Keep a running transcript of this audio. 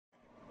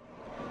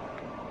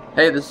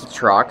Hey, this is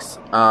Trox.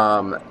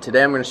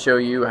 Today I'm going to show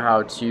you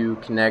how to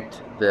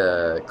connect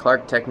the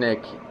Klark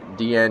Teknik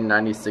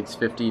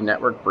DN9650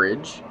 network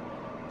bridge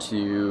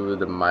to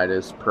the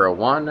Midas Pro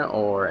 1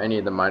 or any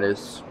of the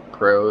Midas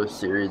Pro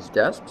series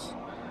desks.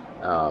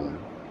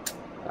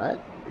 Alright,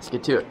 let's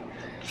get to it.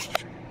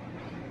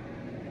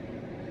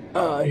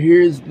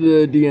 Here's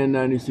the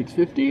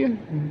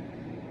DN9650.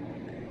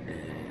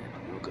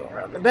 We'll go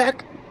around the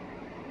back.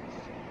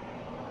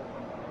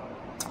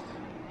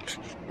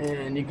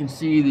 And you can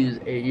see these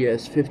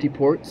AES 50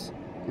 ports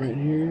right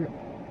here.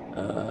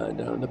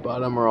 Down at the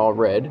bottom are all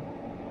red.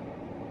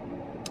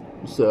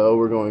 So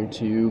we're going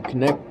to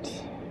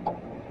connect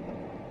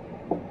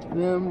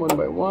them one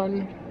by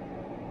one.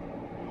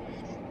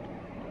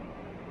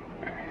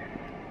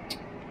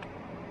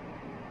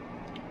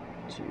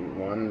 To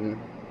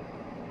one.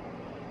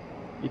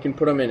 You can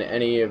put them in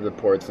any of the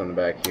ports on the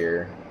back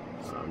here.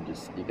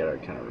 Just you gotta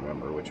kind of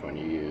remember which one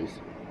you use.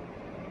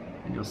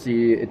 And you'll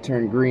see it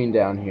turned green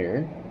down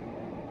here.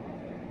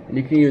 And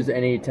you can use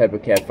any type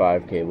of Cat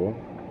 5 cable.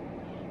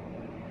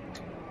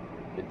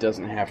 It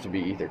doesn't have to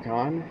be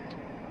Ethercon.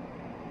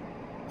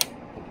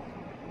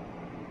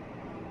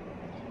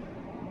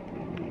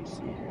 Let's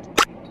see here.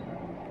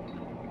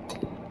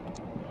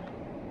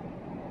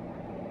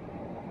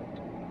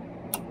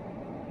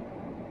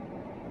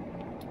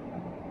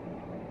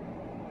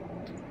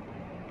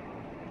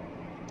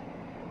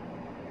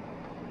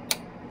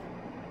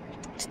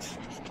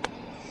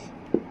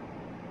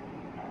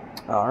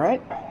 All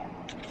right.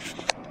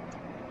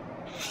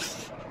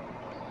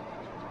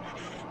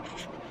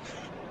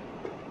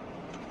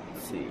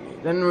 Let's see.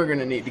 Then we're going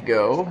to need to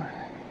go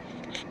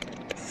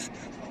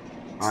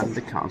on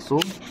the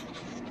console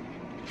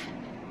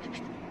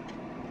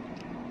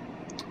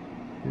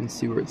and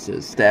see where it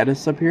says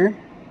status up here.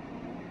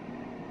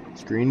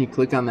 Screen, you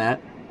click on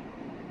that.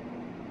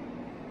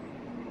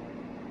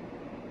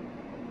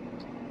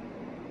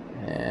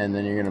 And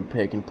then you're going to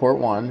pick in port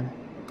 1.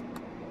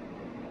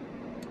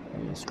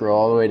 And scroll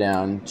all the way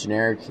down,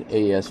 generic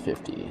AES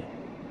 50.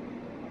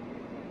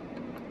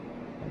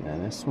 And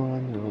then this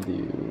one will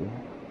do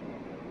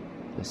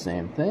the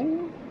same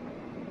thing.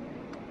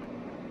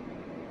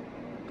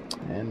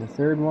 And the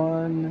third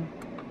one,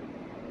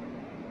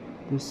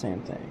 the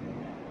same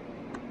thing.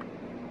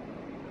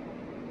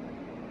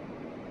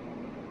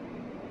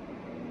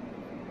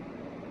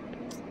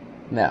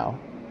 Now,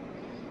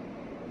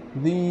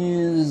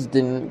 these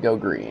didn't go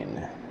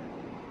green.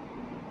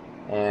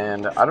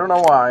 And I don't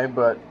know why,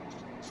 but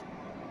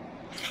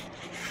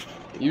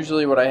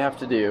usually what I have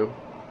to do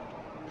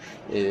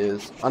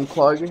is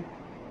unplug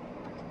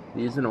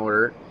these in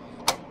order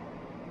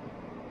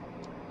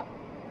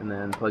and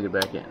then plug it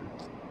back in.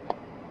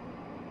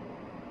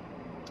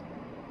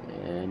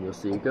 And you'll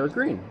see it goes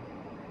green.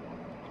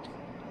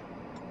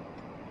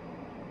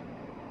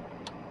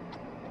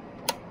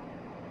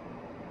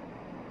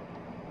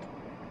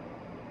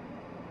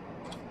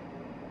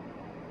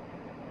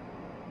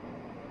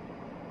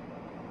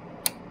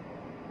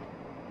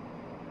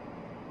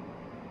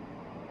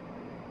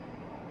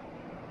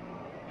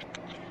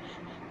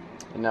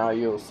 And now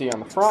you'll see on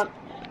the front,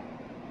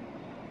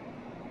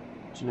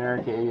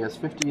 generic AES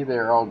 50,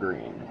 they're all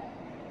green.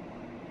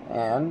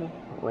 And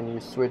when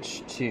you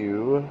switch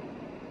to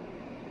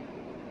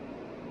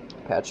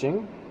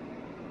patching,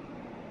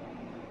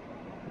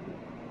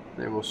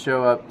 they will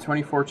show up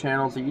 24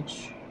 channels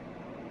each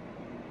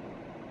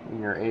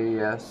in your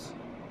AES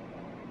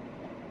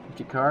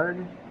 50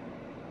 card.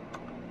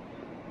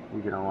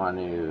 You're going to want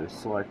to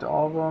select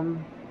all of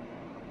them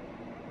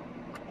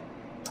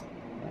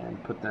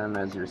and put them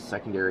as your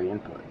secondary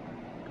input,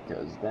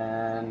 because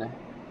then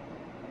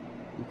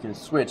you can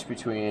switch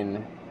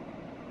between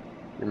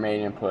your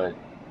main input,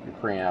 your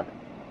preamp,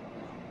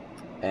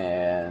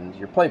 and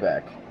your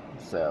playback.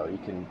 So you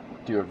can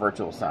do a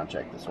virtual sound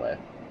check this way.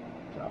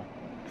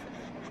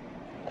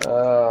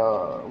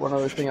 So, one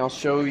other thing I'll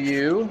show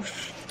you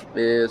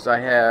is I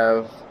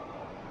have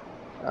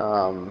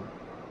the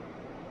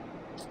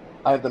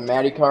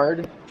MADI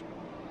card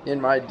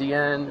in my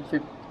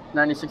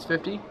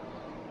DN9650.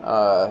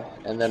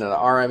 And then an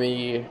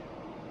RME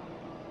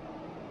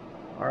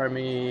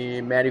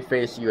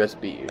MadiFace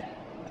USB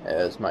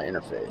as my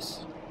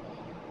interface.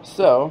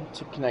 So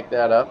to connect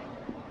that up,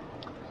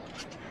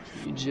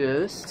 you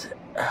just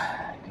go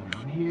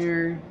down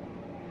here,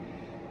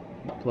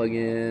 plug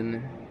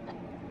in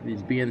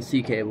these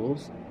BNC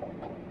cables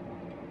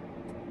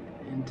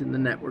into the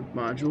network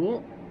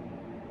module.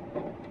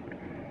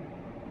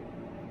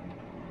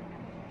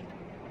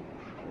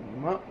 Bring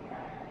them up.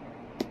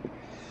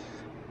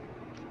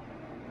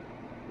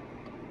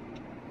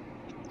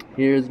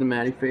 Here's the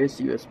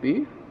MadiFace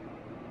USB.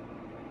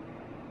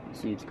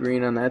 See, it's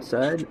green on that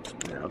side.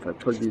 Now if I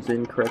plug these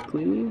in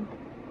correctly,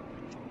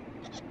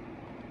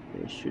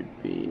 they should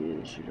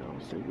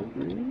also go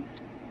green.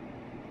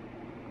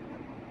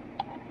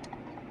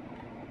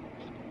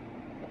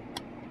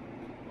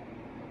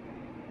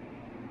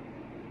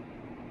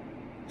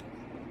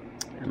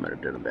 I might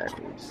have done it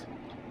backwards.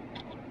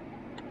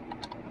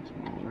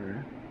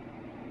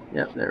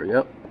 Yep, there we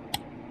go.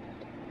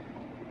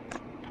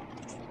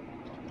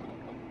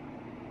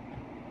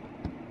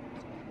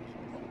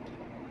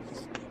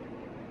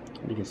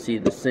 You can see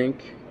the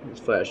sync is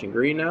flashing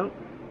green now,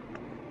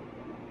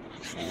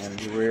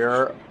 and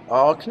we're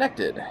all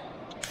connected.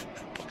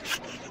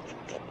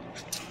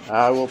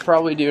 I will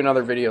probably do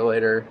another video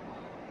later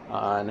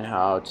on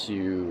how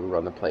to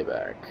run the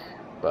playback,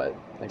 but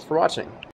thanks for watching.